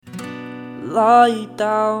lie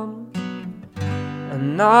down,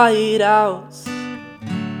 and night outs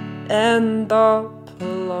end up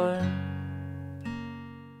alone.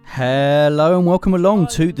 Hello and welcome along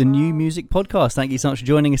to the New Music Podcast. Thank you so much for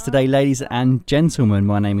joining us today, ladies and gentlemen.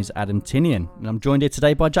 My name is Adam Tinian and I'm joined here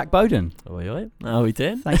today by Jack Bowden. Oi. How are we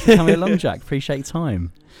doing? Thanks for coming along, Jack. Appreciate your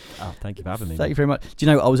time. Oh, thank you for having me. Thank you very much. Do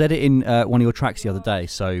you know, I was editing one of your tracks the other day,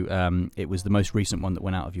 so it was the most recent one that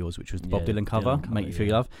went out of yours, which was the Bob Dylan cover, Make You Feel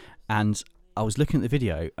Your Love. And I was looking at the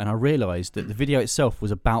video and I realised that the video itself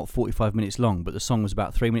was about 45 minutes long, but the song was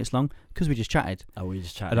about 3 minutes long because we just chatted. Oh, we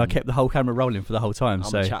just chatted. And I kept the whole camera rolling for the whole time.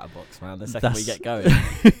 I'm a chatterbox, man. The second we get going,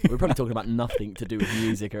 we're probably talking about nothing to do with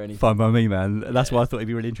music or anything. Fine by me, man. That's why I thought it'd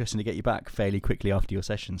be really interesting to get you back fairly quickly after your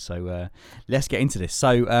session. So let's get into this.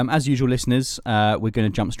 So as usual, listeners, we're going to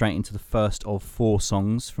jump straight into the first of 4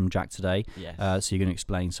 songs from Jack today. Yes. So you're going to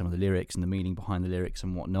explain some of the lyrics and the meaning behind the lyrics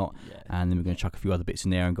and whatnot. Yeah. And then we're going to chuck a few other bits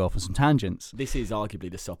in there and go off on some tangents. This is arguably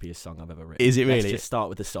the soppiest song I've ever written. Is it really? Let's just start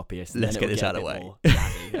with the soppiest. Let's get this out of the way.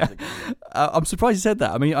 I'm surprised you said that.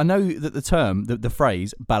 I mean, I know that the term, the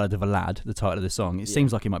phrase, Ballad of a Lad, the title of the song, it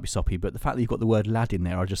seems like it might be soppy, but the fact that you've got the word lad in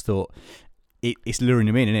there, I just thought it's luring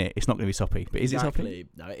him in, isn't it? It's not going to be soppy. But is it soppy?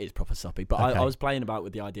 No, it is proper soppy. But okay. I was playing about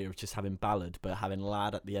with the idea of just having ballad, but having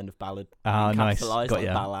lad at the end of ballad. Ah, nice. Got like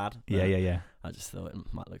ya. Ballad. Yeah. I just thought it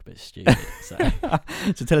might look a bit stupid. So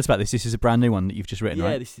tell us about this. This is a brand new one that you've just written,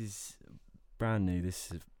 right? Yeah, this is brand new.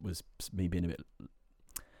 Was me being a bit,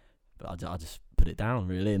 but I just put it down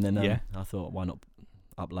really, and then I thought, why not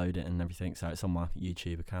upload it and everything? So it's on my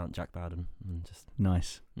YouTube account, Jack Bowden, and just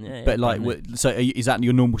nice. Yeah. But like, so is that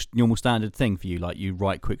your normal standard thing for you? Like, you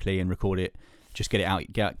write quickly and record it, just get it out,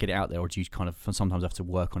 get it out there, or do you kind of sometimes have to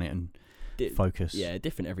work on it and focus? Yeah,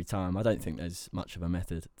 different every time. I don't think there's much of a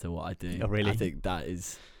method to what I do. Oh, really? I think that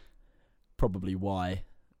is probably why.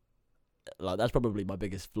 Like, that's probably my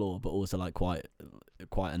biggest flaw, but also like quite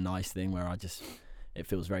a nice thing where it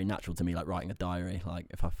feels very natural to me, like writing a diary. Like,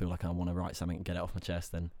 if I feel like I want to write something and get it off my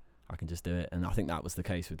chest, then I can just do it. And I think that was the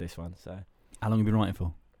case with this one. So, how long have you been writing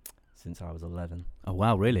for? Since I was 11. Oh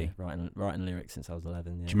wow, really? Yeah, writing lyrics since I was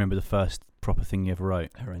 11. Yeah. Do you remember the first proper thing you ever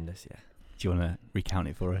wrote? Horrendous, yeah. Do you want to recount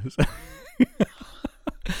it for us?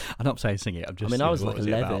 I'm not saying sing it. I'm just. I mean, I was like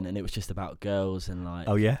 11, and it was just about girls and like.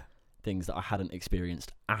 Oh yeah. Things that I hadn't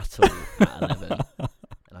experienced at all at 11.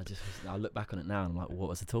 And I look back on it now and I'm like, what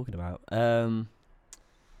was I talking about? I'm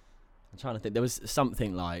trying to think. There was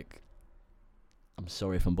something like, I'm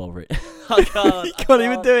sorry if I'm bothering. I can't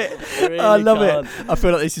even do it. Really I love can't. it. I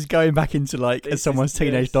feel like this is going back into like someone's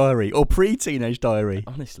teenage diary or pre-teenage diary.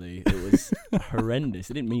 Honestly, it was horrendous.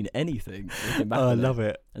 It didn't mean anything. I love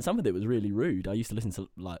it. And some of it was really rude. I used to listen to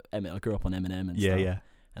like Eminem. I grew up on Eminem and stuff. Yeah.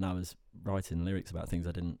 And I was writing lyrics about things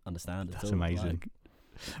I didn't understand at all. That's amazing.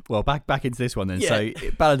 Well, back into this one then. Yeah.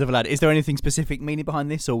 So, Ballad of a Lad. Is there anything specific meaning behind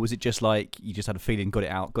this, or was it just like you just had a feeling, got it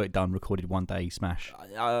out, got it done, recorded one day, smash?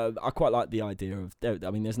 I quite like the idea of. I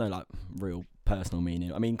mean, there's no like real personal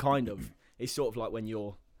meaning. I mean, kind of. It's sort of like when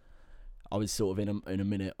I was sort of in a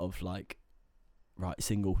minute of like, right,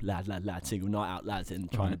 single lad, single night out lads, and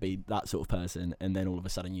trying to be that sort of person, and then all of a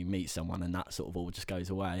sudden you meet someone, and that sort of all just goes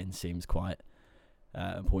away and seems quite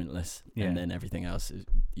pointless, and then everything else,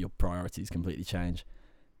 your priorities completely change,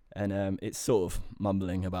 and it's sort of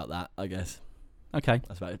mumbling about that, I guess. Okay,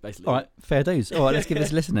 that's about it, basically. All right, fair dues. All right, let's give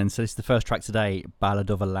this a listen then. So this is the first track today, Ballad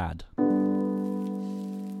of a Lad.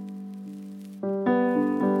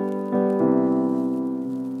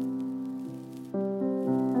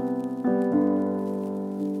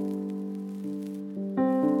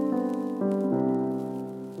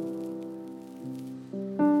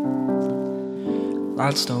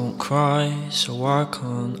 Lads don't cry, so why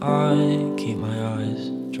can't I keep my eyes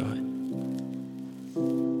dry?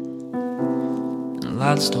 And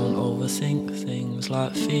lads don't overthink things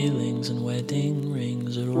like feelings and wedding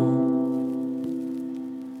rings at all.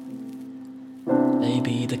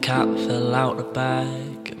 Maybe the cat fell out the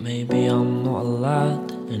bag, maybe I'm not a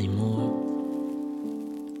lad anymore.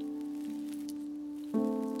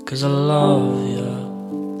 'Cause I love you,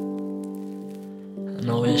 and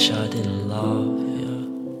I wish I didn't love you.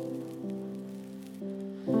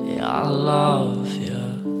 Yeah, I love you,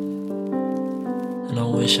 and I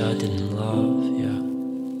wish I didn't love you.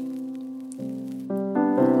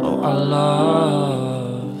 Oh, I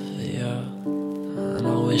love you, and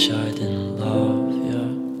I wish I didn't love you.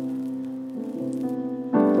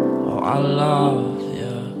 Oh, I love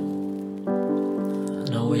you,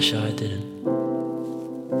 and I wish I didn't.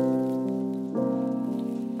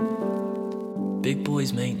 Big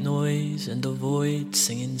boys make noise and avoid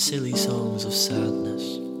singing silly songs of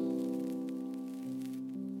sadness.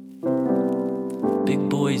 Big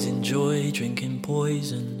boys losing joy, drinking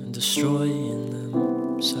poison and destroying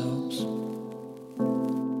themselves.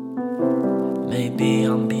 Maybe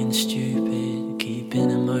I'm being stupid, keeping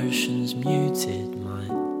emotions muted might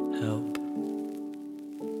help.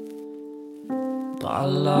 But I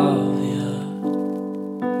love you,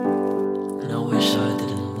 and I wish I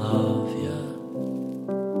didn't love you.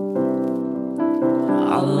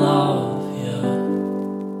 I love you,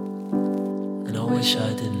 and I wish I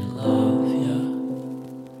didn't love you.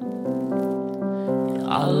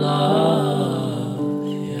 I love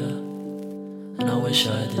you, and I wish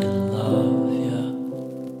I didn't love you.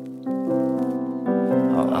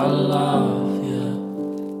 I love you,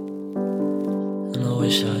 and I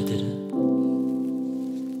wish I didn't.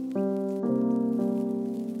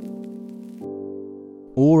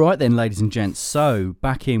 All right then, ladies and gents. So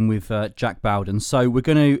back in with Jack Bowden. So we're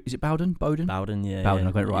going to... Is it Bowden? Bowden? Bowden, yeah. Bowden, yeah.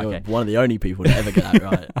 I got it right. You're okay. one of the only people to ever get that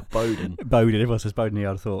right. Bowden. Bowden. Everyone says Bowden, yeah,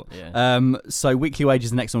 I'd have thought. Yeah. So weekly wage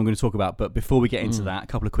is the next one we're going to talk about. But before we get into that, a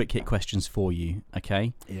couple of quick hit questions for you,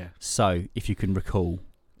 okay? Yeah. So if you can recall...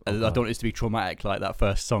 I don't want this to be traumatic like that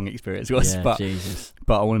first song experience was, Yeah, but Jesus.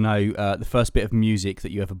 I want to know the first bit of music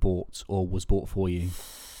that you ever bought or was bought for you.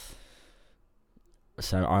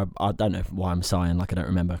 So I don't know why I'm sighing like I don't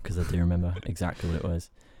remember, because I do remember exactly what it was.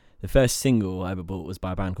 The first single I ever bought was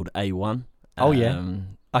by a band called A1. Oh, yeah.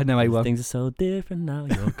 I know A1. Things are so different now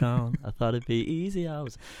you're gone. I thought it'd be easy. I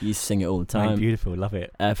used to sing it all the time. Beautiful, love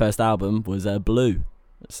it. First album was Blue.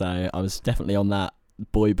 So I was definitely on that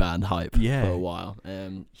boy band hype for a while.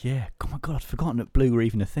 Yeah, oh my God, I'd forgotten that Blue were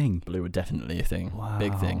even a thing. Blue were definitely a thing. Wow.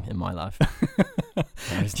 Big thing in my life. Do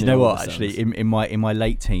you know what? Actually, in my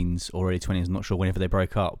late teens or early 20s, I'm not sure whenever they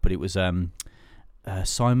broke up, but it was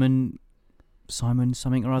Simon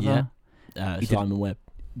something or other. Yeah, Simon Webb.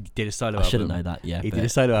 Did a solo album. I shouldn't know that. Yeah, he did a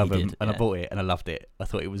solo album, and I bought it, and I loved it. I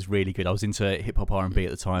thought it was really good. I was into hip hop R&B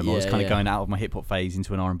at the time. I was kind of going out of my hip hop phase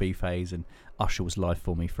into an R&B phase, and Usher was life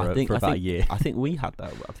for me for about a year. I think we had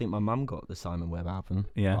that. I think my mum got the Simon Webb album.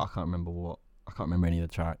 Yeah, but I can't remember any of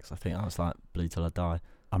the tracks. I think I was like Blue Till I Die.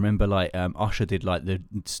 I remember like Usher did like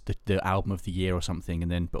the album of the year or something, and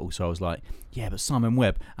then but also I was like, yeah, but Simon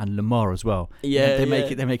Webb and Lamar as well. Yeah,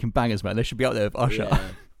 they're making bangers, man. They should be up there with Usher. Yeah.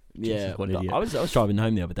 Jesus, what an idiot. I was driving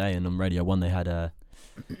home the other day, and on Radio 1 they had a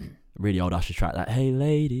really old Usher track, that "Hey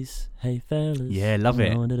ladies, hey fellas." Yeah, love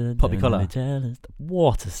it. Poppy Collar.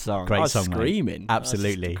 What a song! Great I was song, screaming. Mate.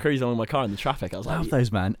 Absolutely. I was cruising along in my car in the traffic. I was love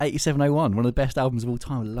those, man. 8701, one of the best albums of all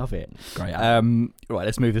time. I love it. Great album. Right,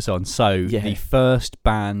 let's move this on. So the first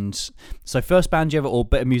band you ever, or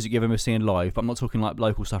bit of music you've ever seen live. But I'm not talking like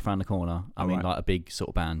local stuff around the corner. I mean like a big sort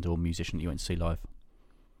of band or musician that you went to see live.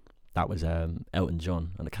 That was Elton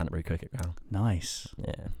John on the Canterbury Cricket Ground. Nice.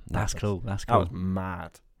 Yeah. That's cool. That was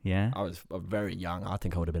mad. Yeah. I was very young. I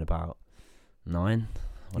think I would have been about 9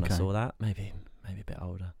 when I saw that. Maybe a bit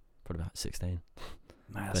older. Probably about 16.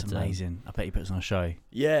 Man, that's amazing. I bet he put us on a show.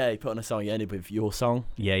 Yeah, he put on a song. He ended with Your Song.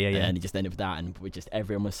 Yeah. And he just ended with that, and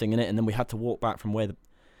everyone was singing it. And then we had to walk back from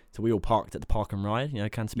so we all parked at the Park and Ride,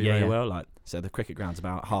 Canterbury very well. Like, so the cricket ground's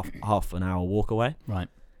about half an hour walk away. Right.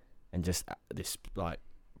 And just this like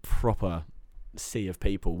proper sea of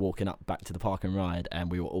people walking up back to the Park and Ride, and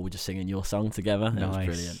we were all just singing Your Song together. Nice. It was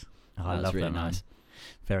brilliant. Oh, I love really that, man. nice.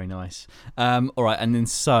 Very nice. All right, and then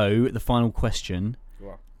so the final question.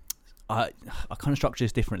 I kind of structure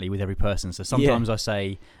this differently with every person. So sometimes I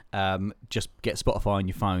say just get Spotify on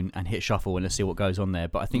your phone and hit shuffle and let's see what goes on there.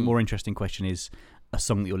 But I think more interesting question is a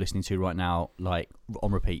song that you're listening to right now, like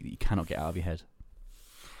on repeat, that you cannot get out of your head.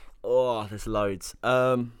 Oh, there's loads.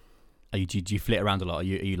 Do you flit around a lot? Are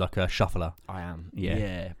you like a shuffler? I am.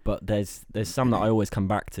 Yeah. But there's some that I always come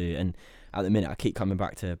back to, and at the minute I keep coming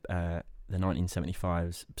back to the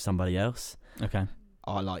 1975's Somebody Else. Okay.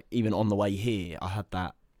 I like, even on the way here, I had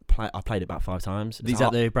that. I played it about 5 times. Is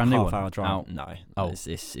that the brand new one? Half hour drive. Out? No. Oh. It's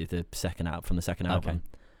the second album from the second album. Okay.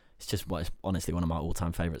 It's just it's honestly one of my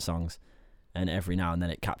all-time favourite songs. And every now and then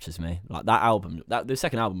it captures me. Like that album, the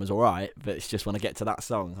second album was alright, but it's just when I get to that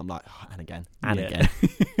song, I'm like, and again.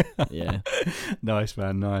 Yeah. Nice,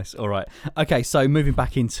 man. Nice. All right. Okay, so moving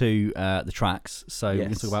back into the tracks. So we're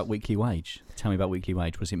going to talk about Weekly Wage. Tell me about Weekly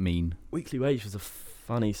Wage. What does it mean? Weekly Wage was a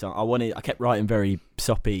funny song. I kept writing very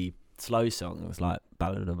soppy, slow songs like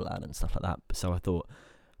Ballad of a Lad and stuff like that. So I thought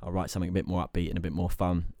I'll write something a bit more upbeat and a bit more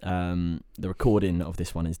fun. The recording of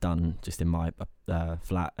this one is done just in my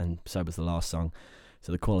flat, and so was the last song.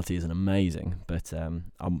 So the quality isn't amazing, but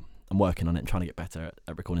I'm working on it and trying to get better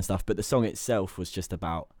at recording stuff. But the song itself was just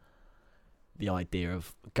about the idea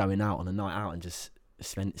of going out on a night out and just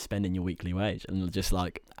spending your weekly wage. And just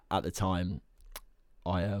like at the time,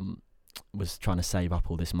 I was trying to save up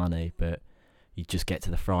all this money, but you just get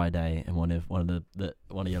to the Friday and one of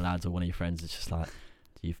your lads or one of your friends is just like,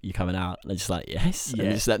 you coming out? And they're just like, yes.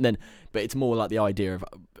 Yeah. And then, but it's more like the idea of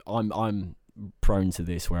I'm prone to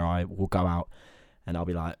this where I will go out and I'll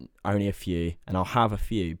be like, only a few, and I'll have a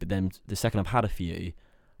few, but then the second I've had a few,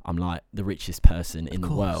 I'm like the richest person in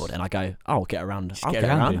the world, and I go, oh, I'll get around. I'll get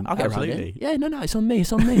around. I'll get around it. Yeah, no, it's on me.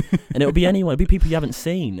 It's on me. And it'll be anyone. It'll be people you haven't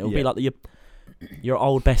seen. It'll be like your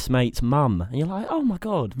old best mate's mum, and you're like, oh my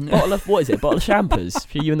god, bottle of what is it? Bottle of champers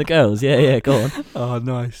for you and the girls. Yeah, go on. Oh,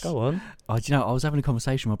 nice. Go on. Oh, do you know, I was having a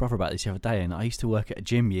conversation with my brother about this the other day, and I used to work at a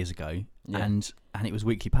gym years ago, and it was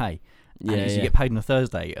weekly pay. And you get paid on a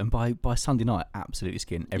Thursday, and by Sunday night, absolutely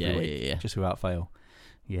skin every week, just without fail.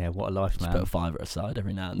 Yeah, what a life, man. Just put a $5 aside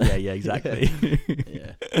every now and then. Yeah, exactly.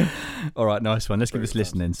 Yeah. All right, nice one. Let's give this a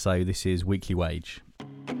listen then. So this is Weekly Wage.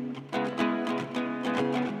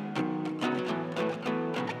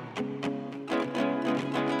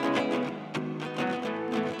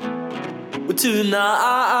 Well,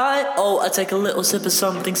 tonight, I take a little sip of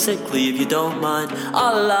something sickly if you don't mind.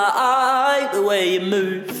 I like the way you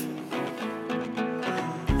move,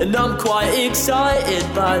 and I'm quite excited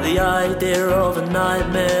by the idea of a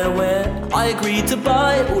nightmare where I agreed to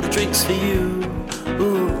buy all the drinks for you.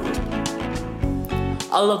 Ooh.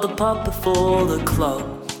 I love the pub before the club.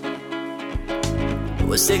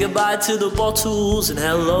 We'll say goodbye to the bottles and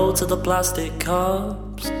hello to the plastic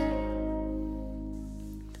cups.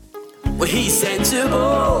 Well, he's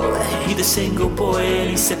sensible, he's a single boy and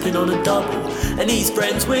he's sipping on a double, and he's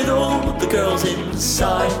friends with all the girls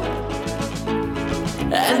inside.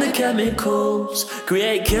 And the chemicals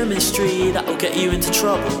create chemistry that'll get you into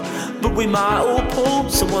trouble, but we might all pull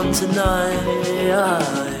someone tonight.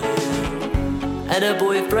 And her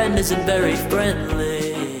boyfriend isn't very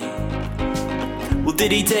friendly. Well,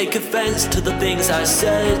 did he take offense to the things I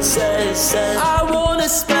said? I wanna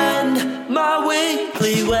spend my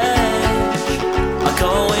weekly wage. I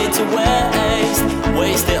can't wait to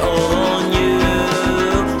waste it all on you.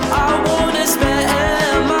 I wanna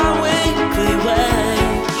spend my weekly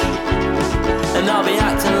wage, and I'll be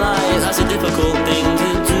acting like that's a difficult thing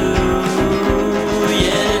to do.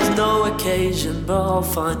 Yeah, there's no occasion, but I'll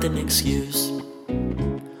find an excuse.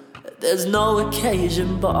 There's no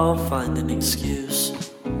occasion, but I'll find an excuse.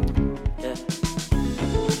 Yeah.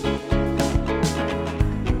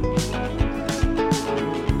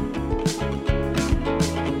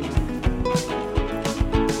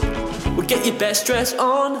 Well, get your best dress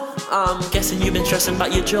on. I'm guessing you've been stressing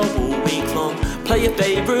about your job all week long. Play your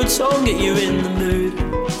favourite song, get you in the mood.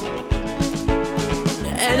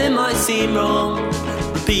 And it might seem wrong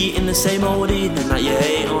repeating the same old evening that you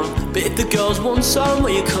hate on, but if the girls want some,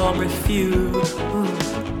 well, you can't refuse.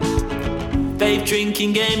 Babe,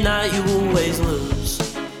 drinking game night, you always lose.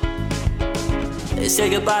 Say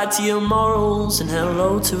goodbye to your morals and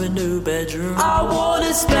hello to a new bedroom. I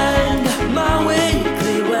wanna spend my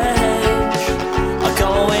weekly wage. I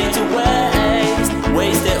can't wait to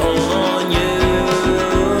waste it all on you.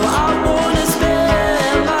 I wanna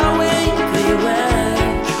spend my weekly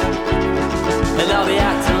wage, and I'll be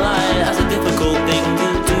acting like that's a difficult thing to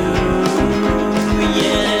do.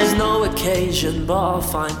 Yeah, there's no occasion, but I'll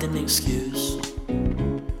find an excuse.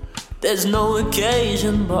 There's no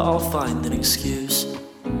occasion, but I'll find an excuse.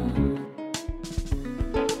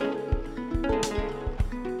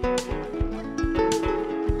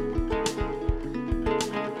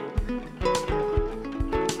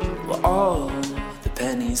 Well, all the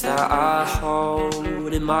pennies that I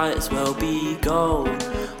hold, it might as well be gold.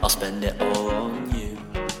 I'll spend it all on you.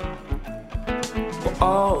 Well,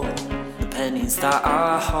 all the pennies that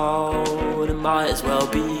I hold, it might as well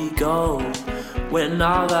be gold when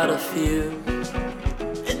I've had a few.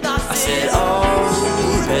 I said,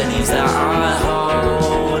 oh, the pennies that I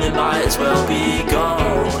hold, it might as well be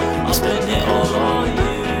gold. I'll spend it all on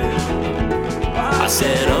you. I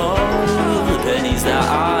said, oh, the pennies that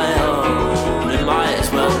I hold, it might as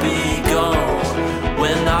well be gold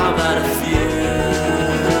when I've had a few.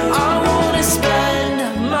 I wanna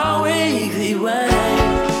spend my weekly wage.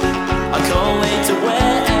 I can't wait to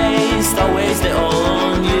waste, I'll waste it all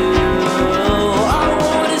on you.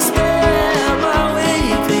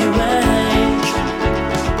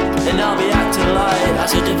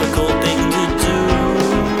 That's a difficult thing to do.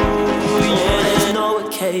 Yeah, there's no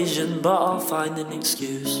occasion, but I'll find an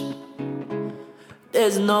excuse.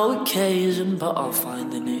 There's no occasion, but I'll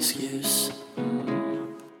find an excuse.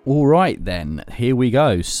 All right then, here we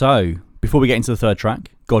go. So, before we get into the third track,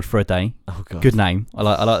 God for a Day. Oh God, Good name. I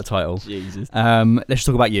like the title. Jesus. Let's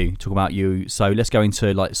talk about you. So let's go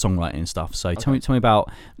into like songwriting and stuff. So tell me about.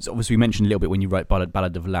 So obviously, we mentioned a little bit when you wrote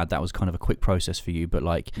Ballad of a Lad. That was kind of a quick process for you. But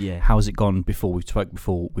like, how has it gone before? We spoke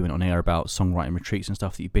before we went on air about songwriting retreats and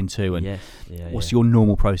stuff that you've been to. And what's your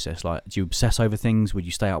normal process like? Do you obsess over things? Would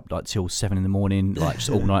you stay up like till 7 a.m, like just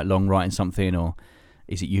all night long writing something, or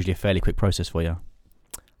is it usually a fairly quick process for you?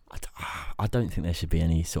 I don't think there should be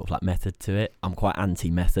any sort of like method to it. I'm quite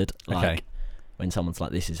anti-method. Like when someone's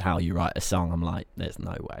like, "This is how you write a song," I'm like, "There's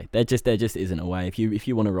no way." There just isn't a way. If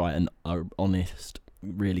you want to write an honest,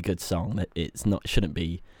 really good song, that shouldn't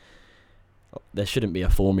be. There shouldn't be a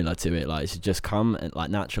formula to it. Like it should just come like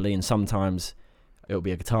naturally. And sometimes it'll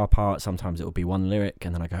be a guitar part. Sometimes it'll be one lyric,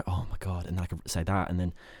 and then I go, "Oh my God!" And then I can say that. And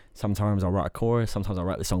then sometimes I'll write a chorus. Sometimes I'll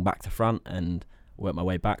write the song back to front and work my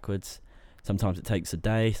way backwards. Sometimes it takes a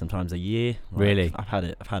day, sometimes a year. Really? I've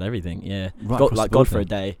had everything, yeah. Right, God for a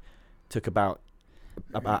Day took about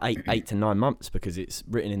 8 to 9 months because it's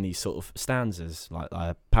written in these sort of stanzas, like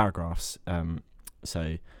paragraphs.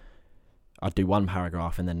 So I'd do one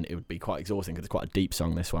paragraph and then it would be quite exhausting because it's quite a deep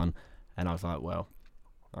song, this one. And I was like, well,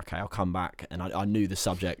 okay, I'll come back. And I knew the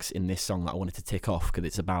subjects in this song that I wanted to tick off because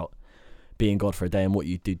it's about being God for a day and what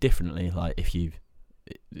you do differently, like if you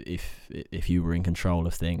were in control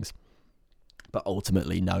of things. But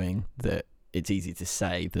ultimately knowing that it's easy to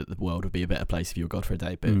say that the world would be a better place if you were God for a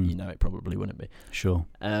day, but it probably wouldn't be. Sure.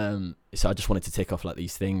 So I just wanted to tick off like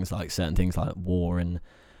these things, like certain things like war and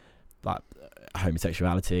like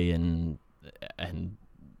homosexuality and I'm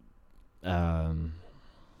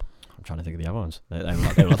trying to think of the other ones.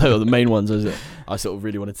 They were the main ones I sort of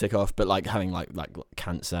really want to tick off, but like having like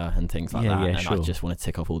cancer and things like that. Yeah, and sure. I just want to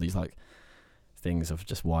tick off all these like things of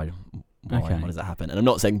just why does that happen? And I'm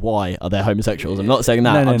not saying why are there homosexuals. I'm not saying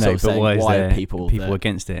that. I'm sort of saying why are people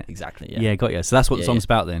against it. Exactly. Yeah, got you. So that's what the song's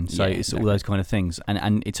about then. So it's all those kind of things.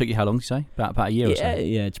 And it took you how long to say? About a year or so?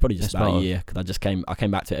 Yeah, it's probably just about a year because I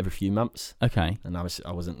came back to it every few months. Okay. And I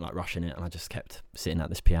wasn't like rushing it, and I just kept sitting at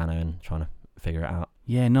this piano and trying to figure it out.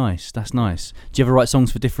 Yeah, nice. That's nice. Do you ever write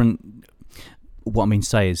songs for different? What I mean to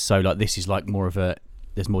say is, so like this is like more of a.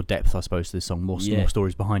 There's more depth, I suppose, to this song, more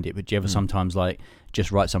stories behind it. But do you ever sometimes like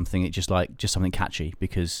just write something, it's just something catchy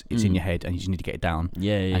because it's in your head and you just need to get it down?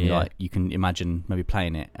 And like you can imagine maybe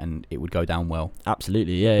playing it and it would go down well.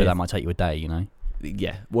 Absolutely, yeah. But that might take you a day, you know.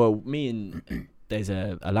 Yeah. Well, there's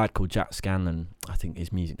a lad called Jack Scanlon. I think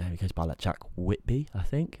his music name goes by like Jack Whitby. I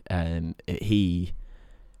think. He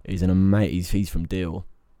is he's from Deal.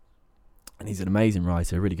 And he's an amazing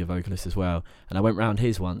writer, a really good vocalist as well. And I went round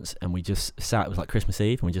his once, and we just sat. It was like Christmas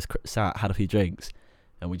Eve, and we just sat, had a few drinks,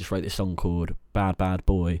 and we just wrote this song called "Bad Bad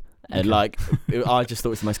Boy." And like, I just thought it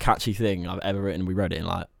was the most catchy thing I've ever written. We wrote it in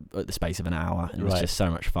like at the space of an hour, and it was just so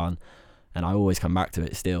much fun. And I always come back to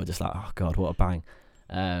it still, just like, oh God, what a bang.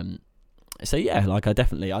 So yeah, like I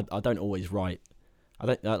don't always write. I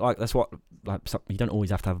don't like that's what like you don't always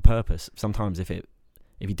have to have a purpose. Sometimes if you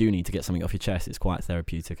do need to get something off your chest, it's quite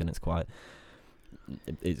therapeutic and it's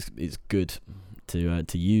good to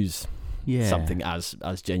use something as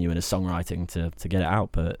genuine as songwriting to get it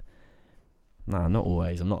out. But nah, not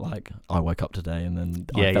always. I'm not like I woke up today and then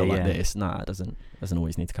I felt like this. Nah, it doesn't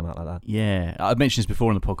always need to come out like that. Yeah, I've mentioned this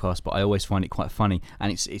before on the podcast, but I always find it quite funny,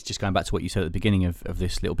 and it's just going back to what you said at the beginning of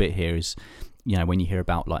this little bit here is, you know, when you hear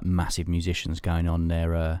about like massive musicians going on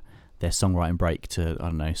their songwriting break to, I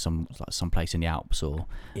don't know, some place in the Alps or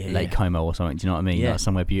Lake Como or something. Do you know what I mean? Like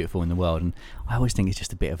somewhere beautiful in the world. And I always think it's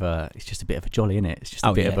just a bit of a jolly, innit? It's just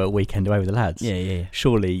a bit of a weekend away with the lads. Yeah.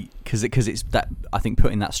 Surely, because it's that, I think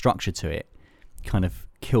putting that structure to it kind of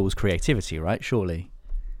kills creativity, right? Surely.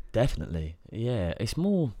 Definitely. Yeah. It's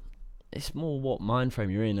more what mind frame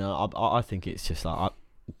you're in. I think it's just like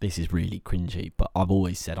this is really cringy, but I've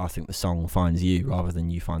always said I think the song finds you rather than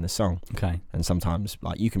you find the song. Okay. And sometimes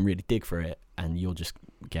like you can really dig for it and you'll just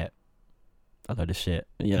get a load of shit.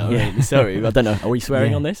 You know, I mean, sorry, I don't know. Are we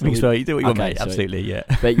swearing on this? We swear, you do what you want, mate. Sorry. Absolutely, yeah.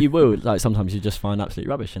 But you will, like sometimes you just find absolute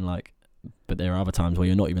rubbish and like, but there are other times where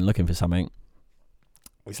you're not even looking for something.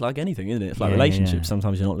 It's like anything, isn't it? It's like relationships. Yeah.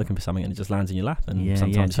 Sometimes you're not looking for something and it just lands in your lap. And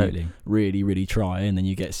sometimes you really, really try and then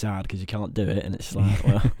you get sad because you can't do it. And it's like,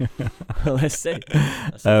 well, let's see.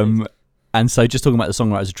 And so just talking about the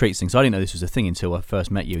songwriters retreats thing, so I didn't know this was a thing until I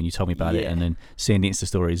first met you and you told me about it, and then seeing the Insta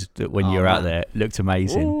stories when you were out there looked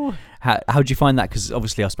amazing. How did you find that? Because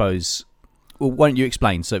obviously I suppose, well, why don't you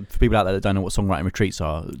explain? So for people out there that don't know what songwriting retreats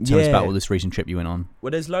are, tell us about all this recent trip you went on.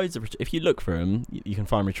 Well, there's loads of, if you look for them, you can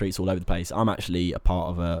find retreats all over the place. I'm actually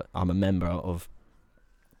I'm a member of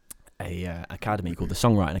a academy called the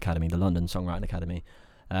Songwriting Academy, the London Songwriting Academy,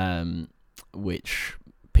 which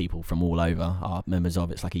people from all over are members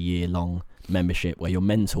of. It's like a year-long membership where you're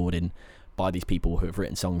mentored in by these people who have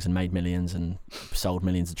written songs and made millions and sold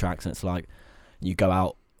millions of tracks. And it's like you go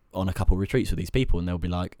out on a couple retreats with these people, and they'll be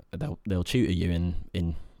like, they'll tutor you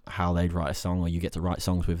in how they'd write a song, or you get to write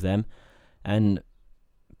songs with them.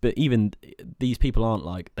 But even these people aren't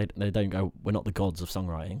like, they don't go, we're not the gods of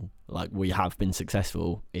songwriting. Like, we have been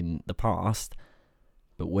successful in the past,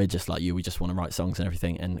 but we're just like you. We just want to write songs and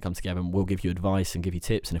everything and come together, and we'll give you advice and give you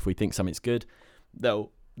tips. And if we think something's good, they'll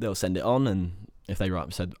send it on. And if they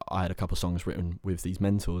said, I had a couple songs written with these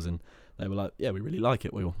mentors, and they were like, yeah, we really like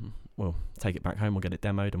it. We'll take it back home. We'll get it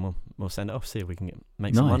demoed, and we'll send it off. See if we can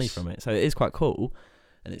make some money from it. So it is quite cool,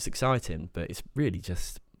 and it's exciting. But it's really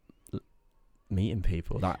just meeting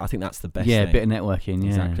people. I think that's the best thing. A bit of networking. Yeah,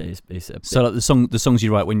 exactly. It's so like the songs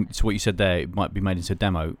you write, to what you said there, it might be made into a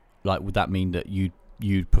demo. Like, would that mean that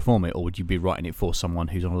you'd perform it, or would you be writing it for someone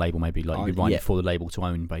who's on a label? Maybe like you'd be writing it for the label to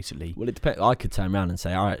own, basically. Well, it depends. I could turn around and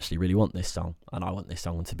say, I actually really want this song, and I want this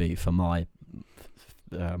song to be for my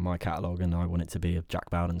catalogue, and I want it to be a Jack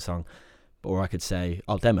Bowden song. Or I could say,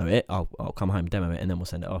 I'll demo it. I'll come home, demo it, and then we'll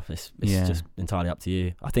send it off. It's just entirely up to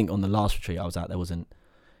you. I think on the last retreat I was at, there was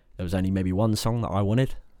only maybe one song that I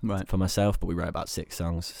wanted for myself, but we wrote about 6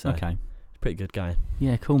 songs. So okay. Pretty good guy.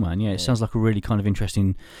 Yeah, cool, man. Yeah, it sounds like a really kind of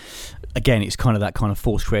interesting. Again, it's kind of that kind of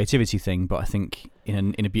forced creativity thing, but I think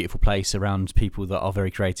in a beautiful place around people that are very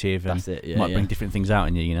creative and might bring different things out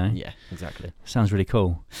in you. You know. Yeah, exactly. Sounds really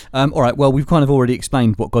cool. All right. Well, we've kind of already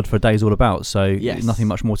explained what God for a Day is all about, so nothing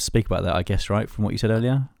much more to speak about that, I guess, right? From what you said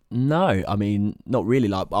earlier. No, I mean, not really.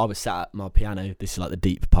 Like, I was sat at my piano. This is like the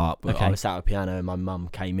deep part. But I was sat at a piano, and my mum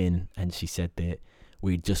came in, and she said that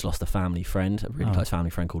we'd just lost a family friend, a really close family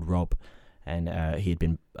friend called Rob. And he had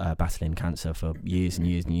been battling cancer for years and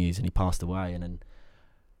years and years, and he passed away. And then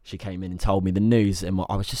she came in and told me the news, and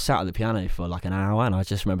I was just sat at the piano for like an hour, and I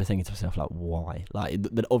just remember thinking to myself, like, why? Like,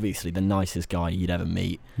 obviously the nicest guy you'd ever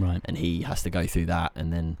meet, right? And he has to go through that,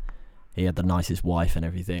 and then he had the nicest wife and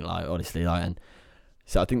everything, like, honestly, like, and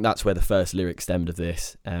so I think that's where the first lyric stemmed of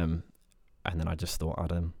this. And then I just thought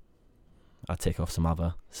I'd tick off some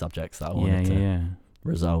other subjects that I wanted to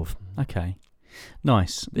resolve. Okay.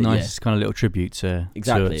 Nice kind of little tribute to a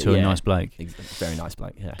nice bloke. Very nice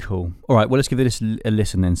bloke, yeah. Cool. All right, well, let's give this a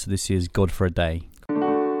listen then. So this is God for a Day.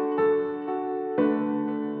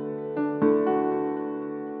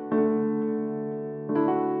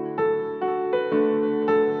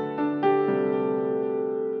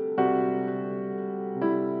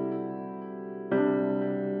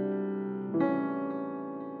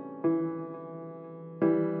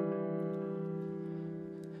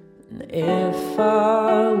 If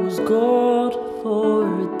I was God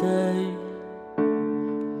for a day,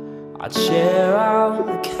 I'd share out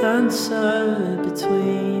the cancer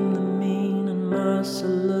between the mean and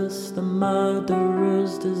merciless. The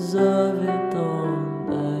murderers deserve it, don't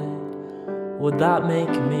they? Would that make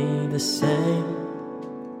me the same?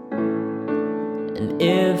 And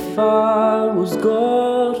if I was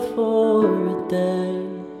God for a day,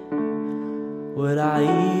 would I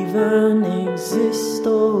even exist,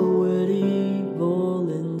 or would evil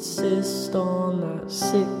insist on that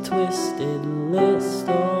sick, twisted list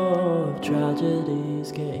of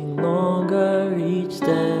tragedies getting longer each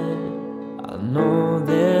day? I know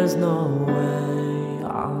there's no way,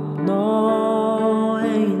 I'm no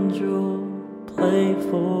angel,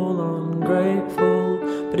 playful, ungrateful,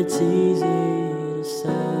 but it's easy to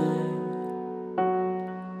say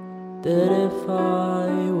that if I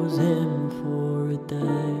was him for a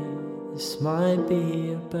day, this might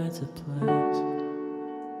be a better place.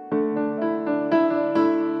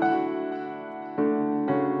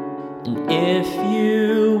 And if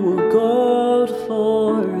you were God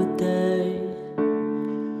for a day,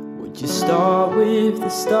 would you start with the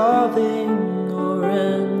starving or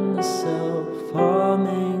end the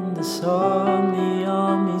self-harming, disarm the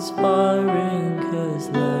armies firing 'cause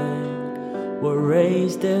they were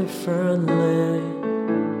raised differently?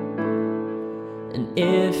 And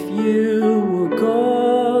if you were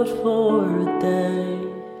God for a day,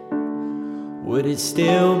 would it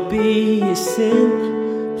still be a sin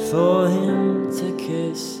for him to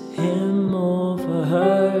kiss him, or for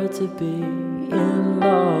her to be in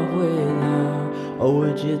love with her? Or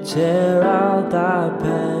would you tear out that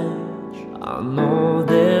page? I know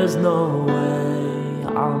there's no way,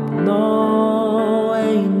 I'm no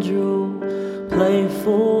angel,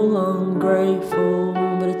 playful, ungrateful,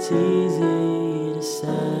 but it's easy to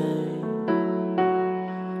say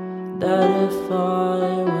that if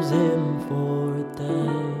I was him for a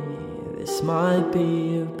day, this might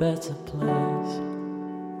be a better place.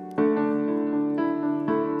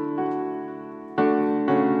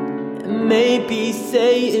 maybe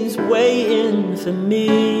Satan's waiting for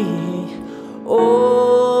me,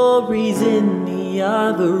 or he's in the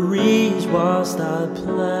ivories whilst I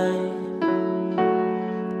play.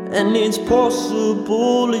 And it's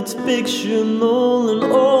possible it's fictional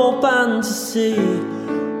and all fantasy,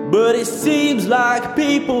 but it seems like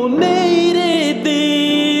people need it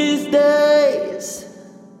these days.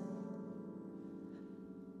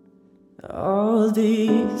 All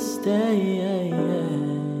these days.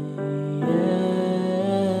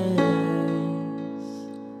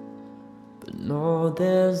 But no,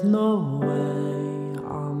 there's no way.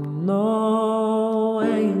 I'm no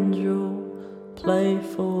angel,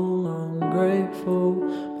 playful, ungrateful,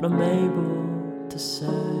 but I'm able to say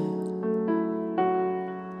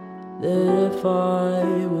that if I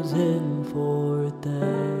was in for a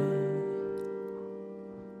day,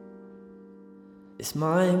 this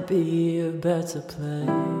might be a better place.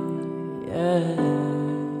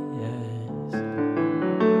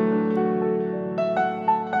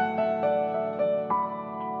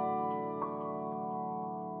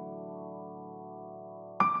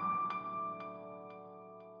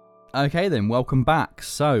 Okay then, welcome back.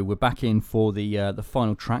 So we're back in for the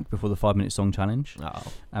final track before the 5-minute song challenge. And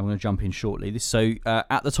we're going to jump in shortly. So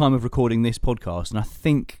at the time of recording this podcast, and I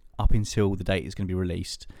think up until the date it's going to be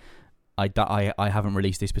released, I haven't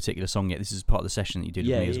released this particular song yet. This is part of the session that you did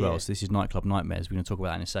with me as well. So this is Nightclub Nightmares. We're going to talk about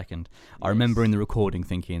that in a second. Yes. I remember in the recording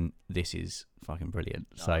thinking, this is fucking brilliant.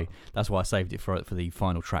 So that's why I saved it for the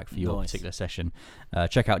final track for your particular session.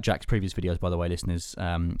 Check out Jack's previous videos, by the way, listeners,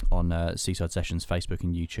 on Seaside Sessions, Facebook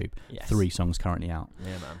and YouTube. Yes. 3 songs currently out.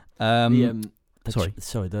 Yeah, man.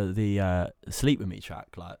 The Sleep With Me track,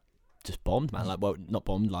 like, just bombed, man. Like, well, not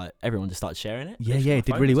bombed. Like, everyone just started sharing it. Yeah, it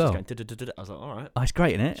did really well. I was like, all right. Oh, it's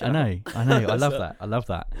great, isn't it? I know. I love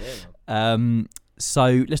that. Yeah.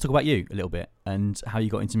 So let's talk about you a little bit and how you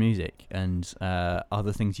got into music and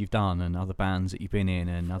other things you've done and other bands that you've been in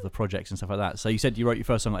and other projects and stuff like that. So you said you wrote your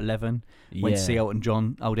first song at 11. Went to see Elton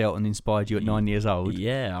John. Old Elton inspired you at 9 years old.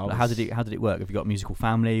 Yeah. How did it work? Have you got a musical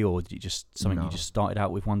family, or did you just something you just started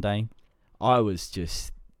out with one day? I was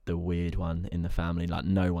just the weird one in the family. Like,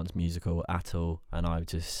 no one's musical at all, and I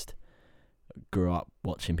just grew up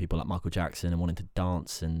watching people like Michael Jackson and wanting to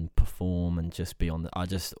dance and perform and just be on I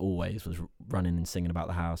just always was running and singing about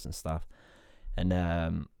the house and stuff, and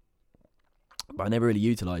but I never really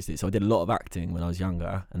utilised it. So I did a lot of acting when I was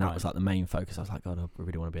younger, and that was like the main focus. I was like, God, I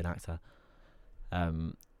really want to be an actor.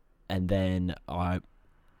 And then I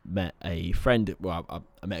met a friend. Well,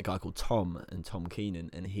 I met a guy called Tom Keenan,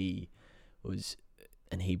 and he was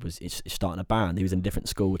starting a band. He was in a different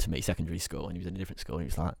school to me, secondary school, and he was in a different school, and he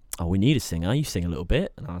was like, oh, we need a singer. You sing a little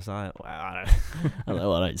bit. And I was like,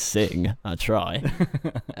 well, I don't sing. I try.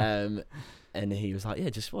 And he was like, yeah,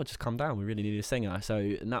 just come down. We really need a singer. So,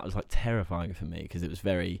 and that was like terrifying for me, because it was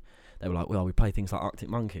they were like, well, we play things like Arctic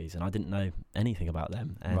Monkeys, and I didn't know anything about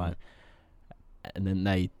them. And then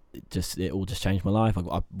it all just changed my life.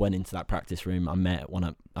 I went into that practice room. I met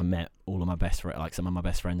all of my best friends, like some of my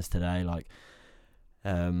best friends today, like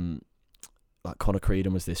Connor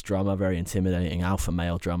Creedon was this drummer, very intimidating alpha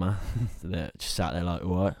male drummer that just sat there like,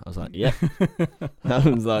 what? I was like, yeah. That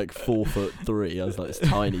was like 4'3". I was like this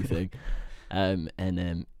tiny thing. And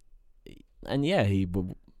yeah,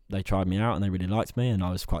 they tried me out and they really liked me, and I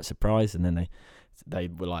was quite surprised. And then they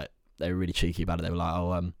were really cheeky about it. They were like,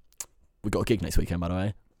 oh, we got a gig next weekend, by the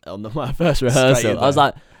way, on my first rehearsal. I was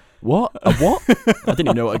like, what? A what? I didn't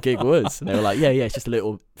even know what a gig was. And they were like, yeah, it's just a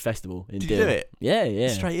little festival in Did you do it? Yeah.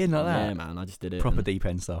 Straight in like that? Yeah, man, I just did it. Proper deep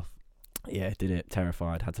end stuff. Yeah, did it.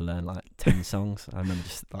 Terrified. Had to learn like 10 songs. I remember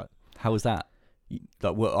just like... How was that?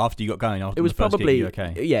 Like, after you got going? After it was the first probably... gig,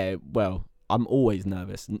 okay? Yeah, well, I'm always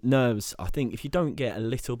nervous. Nerves, I think if you don't get a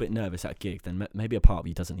little bit nervous at a gig, then maybe a part of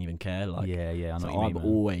you doesn't even care. Like, yeah, I know what you mean, man.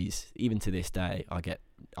 Always, even to this day, I get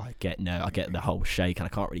the whole shake, and I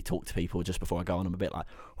can't really talk to people just before I go on. I'm a bit like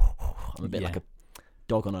like a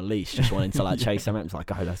dog on a leash, just wanting to like chase them. It's like,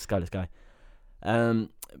 go, let's go.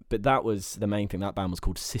 But that was the main thing. That band was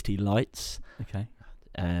called City Lights. Okay.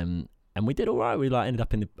 And we did all right. We like ended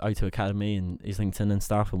up in the O2 Academy in Islington and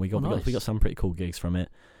stuff, and we got some pretty cool gigs from it.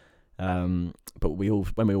 But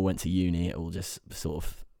when we all went to uni, it all just sort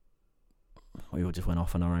of, we all just went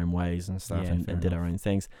off on our own ways and stuff, and did our own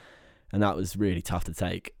things. And that was really tough to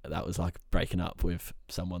take. That was like breaking up with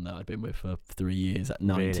someone that I'd been with for 3 years at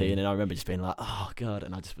 19. Really? And I remember just being like, oh, God.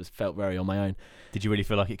 And I just felt very on my own. Did you really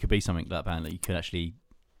feel like it could be something, that band, that you could actually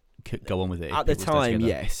go on with it? At the time,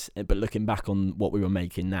 yes. But looking back on what we were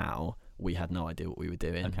making now, we had no idea what we were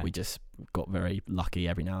doing. Okay. We just got very lucky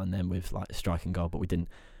every now and then with like striking gold, but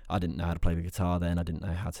I didn't know how to play the guitar then. I didn't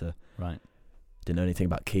know how to didn't know anything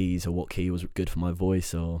about keys or what key was good for my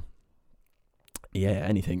voice or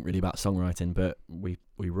anything really about songwriting. But we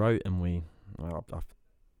wrote, and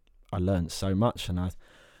I learned so much, and I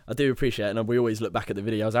do appreciate it. And we always look back at the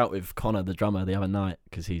video. I was out with Connor, the drummer, the other night,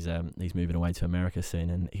 because he's moving away to America soon,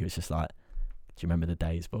 and he was just like, "Do you remember the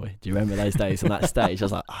days, boy? Do you remember those days on that stage?" I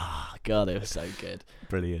was like, "Oh God, it was so good."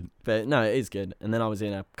 Brilliant. But no, it is good. And then I was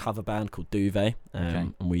in a cover band called Duvet,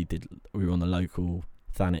 and we were on the local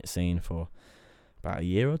Thanet scene for about a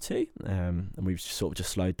year or two, and we've sort of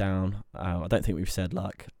just slowed down. I don't think we've said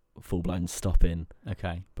like full blown stopping.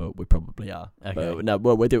 Okay. But we probably are. Okay. But no,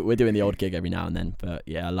 we're doing the odd gig every now and then. But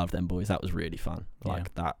yeah, I love them boys. That was really fun.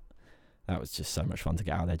 Like that was just so much fun to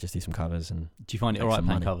get out there, just do some covers. And do you find it alright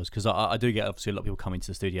playing covers? Because I do get, obviously, a lot of people come into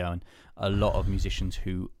the studio, and a lot of musicians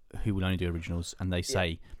who will only do originals, and they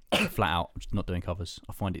say flat out, I'm just not doing covers.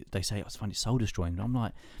 I find it soul destroying. And I'm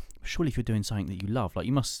like, surely if you're doing something that you love, like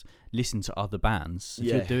you must listen to other bands. If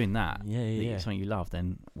you're doing that, something you love,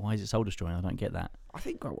 then why is it soul destroying? I don't get that. I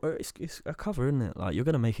think it's a cover, isn't it? Like, you're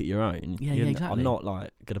gonna make it your own. Yeah, exactly. I'm not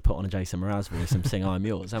like gonna put on a Jason Mraz voice and sing "I'm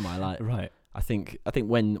Yours," am I? Like, right. I think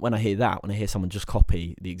when I hear that, when I hear someone just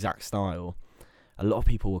copy the exact style, a lot of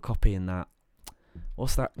people were copying that.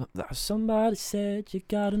 What's that? Somebody said you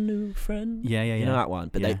got a new friend. Yeah. You know that one?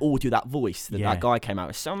 But they all do that voice. That guy came out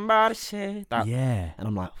with somebody said that. Yeah. And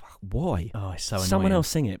I'm like, why? Oh, it's so annoying. Someone else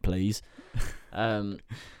sing it, please.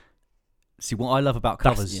 See, what I love about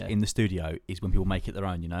covers in the studio is when people make it their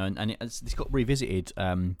own, you know, and it's got revisited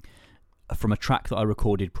from a track that I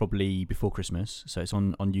recorded probably before Christmas. So it's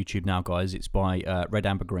on YouTube now, guys. It's by Red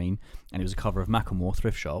Amber Green, and it was a cover of Macklemore,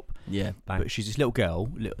 Thrift Shop. Yeah. Bang. But she's this little girl,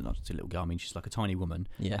 not just a little girl, I mean, she's like a tiny woman.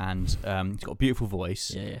 Yeah. And she's got a beautiful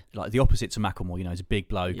voice. Yeah. Like the opposite to Macklemore, you know, he's a big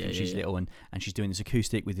bloke, and she's little, and she's doing this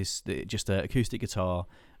acoustic with this, just an acoustic guitar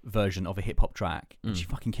version of a hip-hop track. And she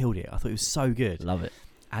fucking killed it. I thought it was so good. Love it.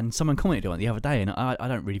 And someone commented on it the other day, and I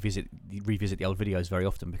don't really revisit the old videos very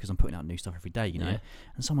often because I'm putting out new stuff every day, you know. Yeah.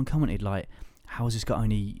 And someone commented like, "How has this got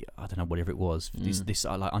only, I don't know, whatever it was, this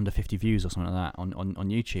like under 50 views or something like that on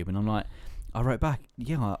YouTube?" And I'm like, I wrote back,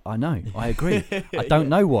 "Yeah, I know, I agree. I don't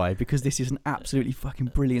know why, because this is an absolutely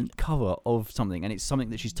fucking brilliant cover of something, and it's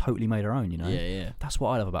something that she's totally made her own, you know." Yeah. That's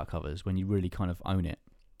what I love about covers, when you really kind of own it.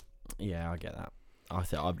 Yeah, I get that.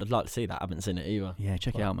 I'd like to see that. I haven't seen it either. Yeah,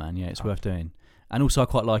 check it out, man. Yeah, it's worth doing. And also, I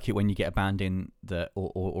quite like it when you get a band in that,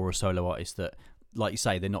 or a solo artist that, like you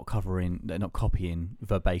say, they're not copying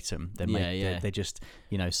verbatim. They're just,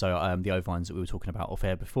 you know. So the Ovines that we were talking about off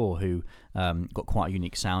air before, who got quite a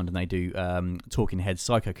unique sound, and they do Talking Heads,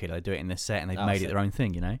 Psycho Killer. They do it in their set, and they've made it their own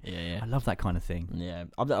thing. You know. Yeah. I love that kind of thing. Yeah,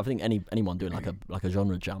 I think anyone doing like a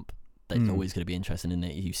genre jump, they're always going to be interested in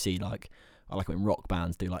it. You see, like, I like when rock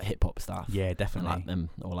bands do like hip hop stuff. Yeah, definitely. Like them,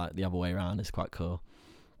 or like the other way around. It's quite cool.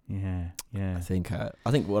 Yeah. I think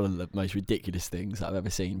one of the most ridiculous things I've ever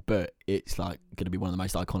seen, but it's like going to be one of the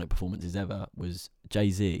most iconic performances ever, was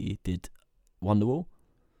Jay-Z did Wonderwall.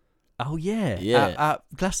 Oh yeah, at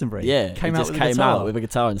Glastonbury. Yeah, came out with a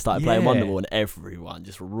guitar and started playing Wonderwall, and everyone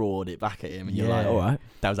just roared it back at him, and you're like, all right.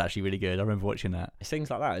 That was actually really good. I remember watching that. It's things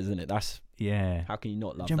like that, isn't it? That's how can you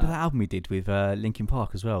not love that? Do you remember that album we did with Linkin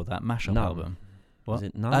Park as well? That mashup album. What? Was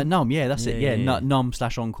it Numb? Numb, yeah, that's it. Yeah,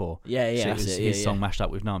 Numb/Encore. Yeah. So it was his song mashed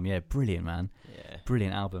up with Numb. Yeah, brilliant, man. Yeah.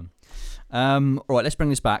 Brilliant album. All right, let's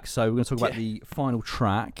bring this back. So we're going to talk about the final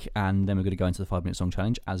track, and then we're going to go into the 5-minute song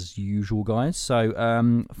challenge as usual, guys. So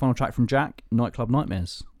final track from Jack, Nightclub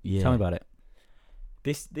Nightmares. Yeah. Tell me about it.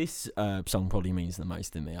 This song probably means the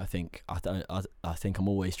most to me. I think I think I'm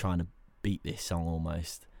always trying to beat this song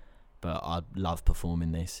almost, but I love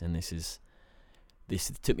performing this, and this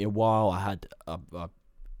took me a while. I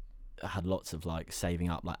had lots of like saving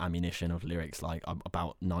up like ammunition of lyrics, like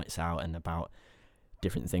about nights out and about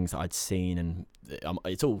different things that I'd seen, and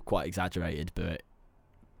it's all quite exaggerated, but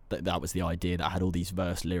that was the idea, that I had all these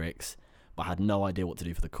verse lyrics, but I had no idea what to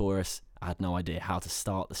do for the chorus. I had no idea how to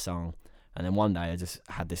start the song, and then one day I just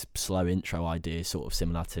had this slow intro idea, sort of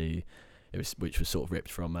similar to which was sort of ripped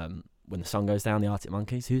from When the Sun Goes Down, the Arctic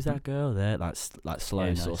Monkeys. Who's that girl there? Like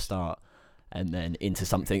slow sort of start, and then into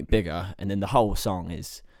something bigger, and then the whole song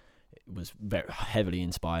was very heavily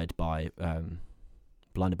inspired by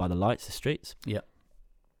Blinded by the Lights, The Streets. Yep.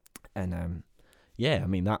 And I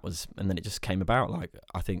mean, that was, and then it just came about. Like,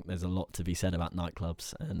 I think there's a lot to be said about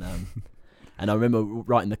nightclubs, and and I remember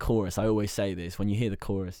writing the chorus. I always say this: when you hear the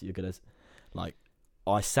chorus, you're gonna like.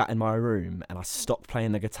 I sat in my room and I stopped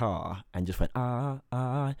playing the guitar and just went and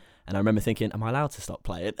I remember thinking, am I allowed to stop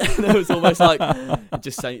playing? And it was almost like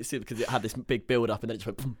just saying, because it had this big build up, and then it just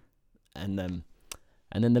went boom, and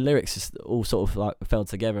then the lyrics just all sort of like fell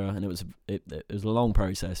together, and it was a long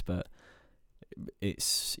process, but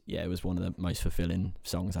it was one of the most fulfilling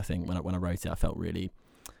songs. I think when I wrote it, I felt really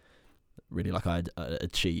like I had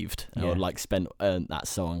achieved or like earned that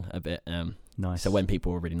song a bit. Nice. So when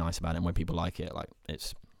people are really nice about it and when people like it, like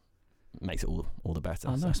it's makes it all the better.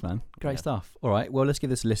 Oh, nice, man. Great stuff. All right, well, let's give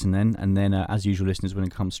this a listen then, and then as usual, listeners, we're going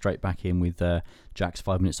to come straight back in with Jack's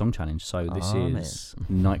 5-minute song challenge. So this is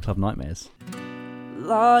Nightclub Nightmares.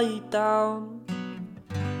 Lie down,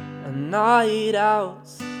 a night out,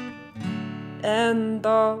 end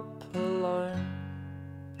up alone.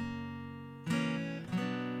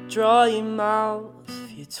 Dry mouth,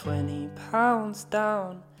 you're 20 pounds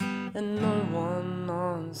down, and no one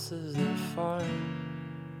answers the phone.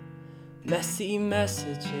 Messy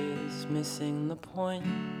messages missing the point.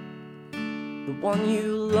 The one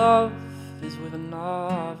you love is with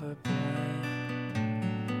another boy,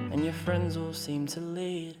 and your friends all seem to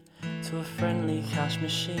lead to a friendly cash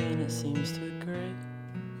machine. It seems to agree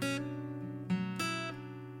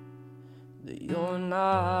that your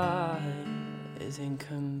night is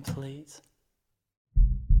incomplete.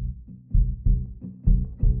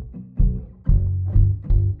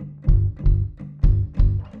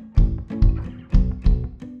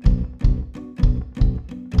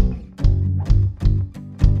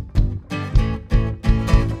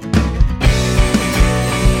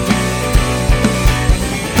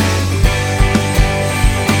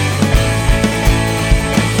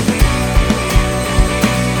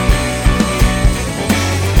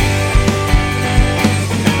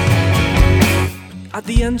 At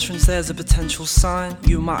the entrance there's a potential sign.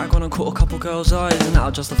 You might have gone and caught a couple girls' eyes, and that'll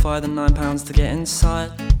justify the £9 to get inside.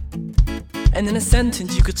 And in a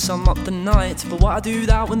sentence you could sum up the night, but why do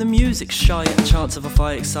that when the music's shy? A chance of a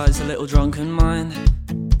fight excites a little drunken mind.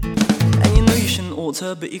 And you know you shouldn't ought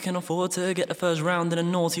to, but you can afford to get the first round in a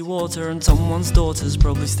naughty water, and someone's daughter's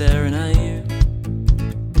probably staring at you.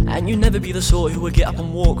 And you'd never be the sort who would get up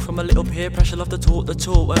and walk from a little peer pressure, love to talk the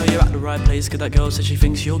talk. Well, you're at the right place, cause that girl says she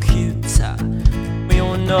thinks you're cute. We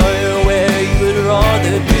all know where you would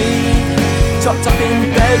rather be, tucked up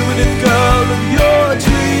in bed with the girl of your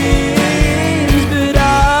dreams. But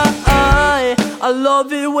I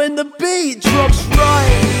love it when the beat drops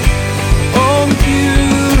right on you.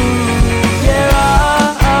 Yeah,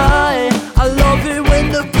 I love it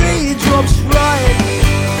when the beat drops right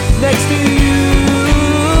next to you.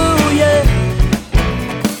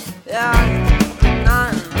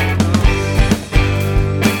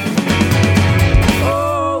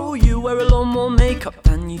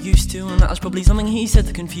 And that was probably something he said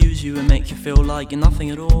to confuse you and make you feel like you're nothing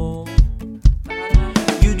at all.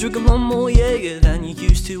 You drink a lot more Jaeger than you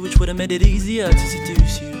used to, which would have made it easier to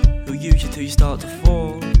seduce you. He'll use you till you start to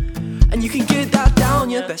fall. And you can get that down,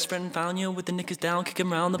 your best friend found you with the knickers down, kicking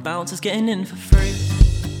round the bouncers, getting in for free.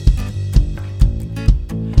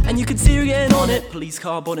 And you can see her getting on it, police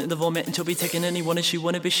car bonnet the vomit, and she'll be taking anyone as she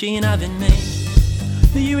wanted, but she ain't having me.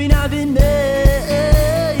 You ain't having me,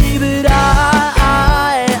 but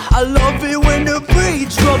I love it when the beat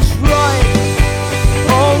drops right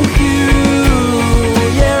on you.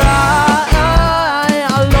 Yeah,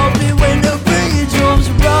 I love it when the beat drops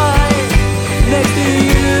right next to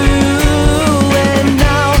you. And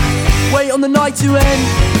now, wait on the night to end.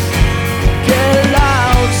 Get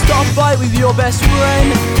loud, stop fight with your best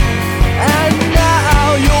friend. And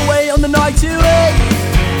now, you'll wait on the night to end.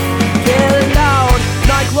 Get loud,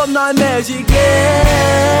 nightclub nightmares you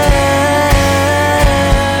get.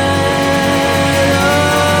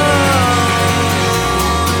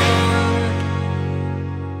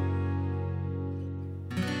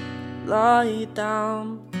 Lie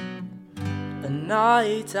down, a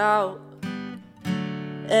night out,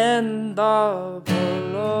 end up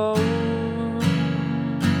alone.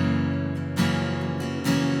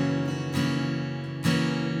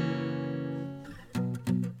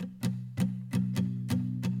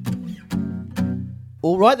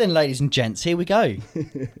 All right then, ladies and gents, here we go.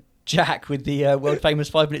 Jack with the world famous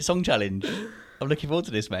 5-minute song challenge. I'm looking forward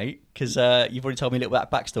to this, mate, because you've already told me a little bit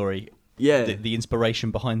about backstory. Yeah. The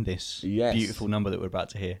inspiration behind this beautiful number that we're about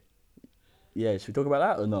to hear. Yeah, should we talk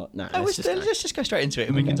about that or not? Nah, let's just go straight into it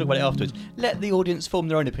and we can talk about it afterwards. Let the audience form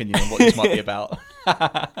their own opinion on what this might be about.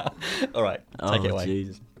 All right, take it away.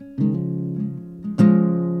 Jesus.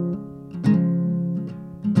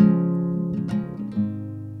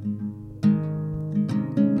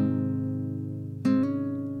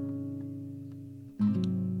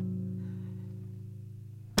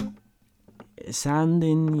 Sand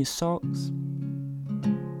in your socks,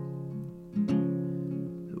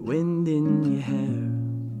 wind in your hair,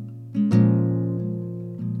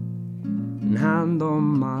 and hand on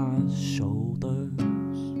my shoulders,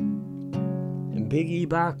 and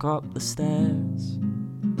piggyback up the stairs,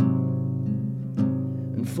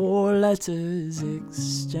 and 4 letters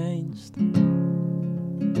exchanged,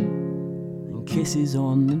 and kisses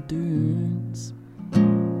on the dunes.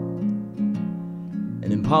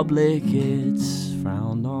 And in public it's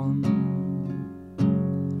frowned on,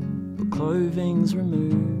 but clothing's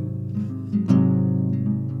removed.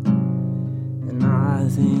 And I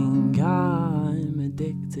think I'm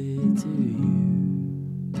addicted to you.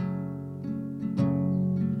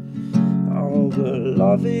 Oh, but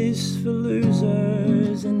love is for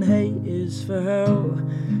losers and hate is for hell.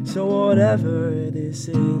 So whatever this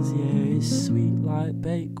is, yeah, it's sweet like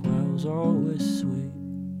Bakewell's. Oh, we're sweet.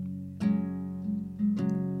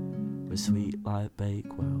 We're sweet like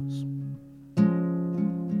Bakewell's.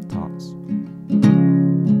 Tarts.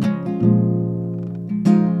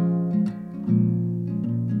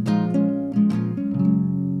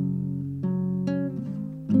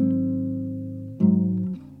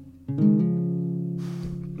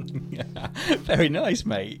 Very nice,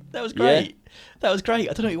 mate. That was great. Yeah. That was great.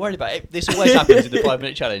 I don't know what you're worried about. This always happens in the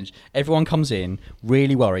 5-minute challenge. Everyone comes in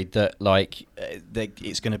really worried that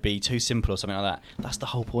it's going to be too simple or something like that. That's the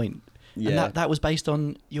whole point. Yeah. And that was based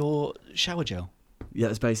on your shower gel. Yeah,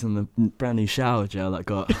 it's based on the brand new shower gel that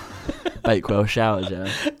got Bakewell shower gel.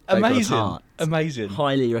 Amazing.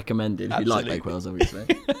 Highly recommended. Absolutely. If you like Bakewells, obviously.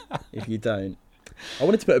 If you don't. I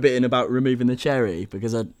wanted to put a bit in about removing the cherry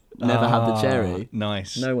because I never had the cherry.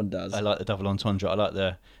 Nice. No one does. I like the double entendre. I like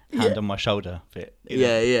the hand on my shoulder bit.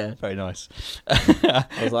 Yeah. Very nice. I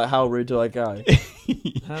was like, how rude do I go?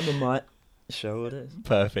 Hand on my shoulder.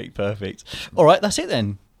 Perfect. All right, that's it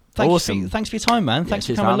then. Awesome. Thanks for your time, man. Thanks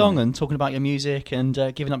for coming along and talking about your music and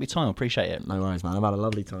giving up your time. I appreciate it. No worries, man. I've had a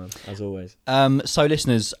lovely time, as always. So,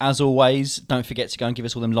 listeners, as always, don't forget to go and give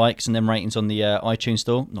us all them likes and them ratings on the iTunes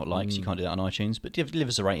store. Not likes, you can't do that on iTunes, but give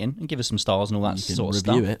us a rating and give us some stars and all that sort of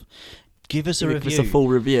stuff. Review it. Give us a review. Give us a full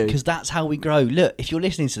review. Because that's how we grow. Look, if you're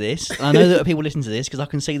listening to this, and I know that people listen to this because I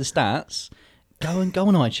can see the stats, go on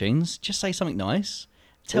iTunes, just say something nice,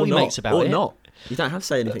 tell your mates about it. Or not. You don't have to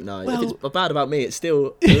say anything nice. Well, if it's bad about me, it's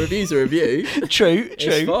still a review's a review. True.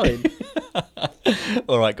 It's fine.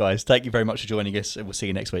 All right, guys. Thank you very much for joining us, and we'll see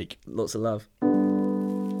you next week. Lots of love.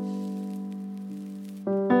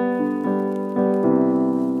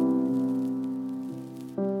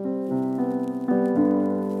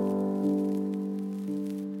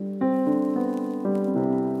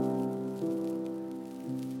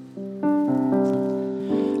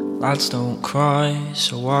 Lads don't cry,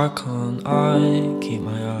 so why can't I keep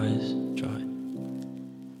my eyes dry?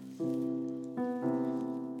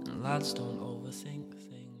 And lads don't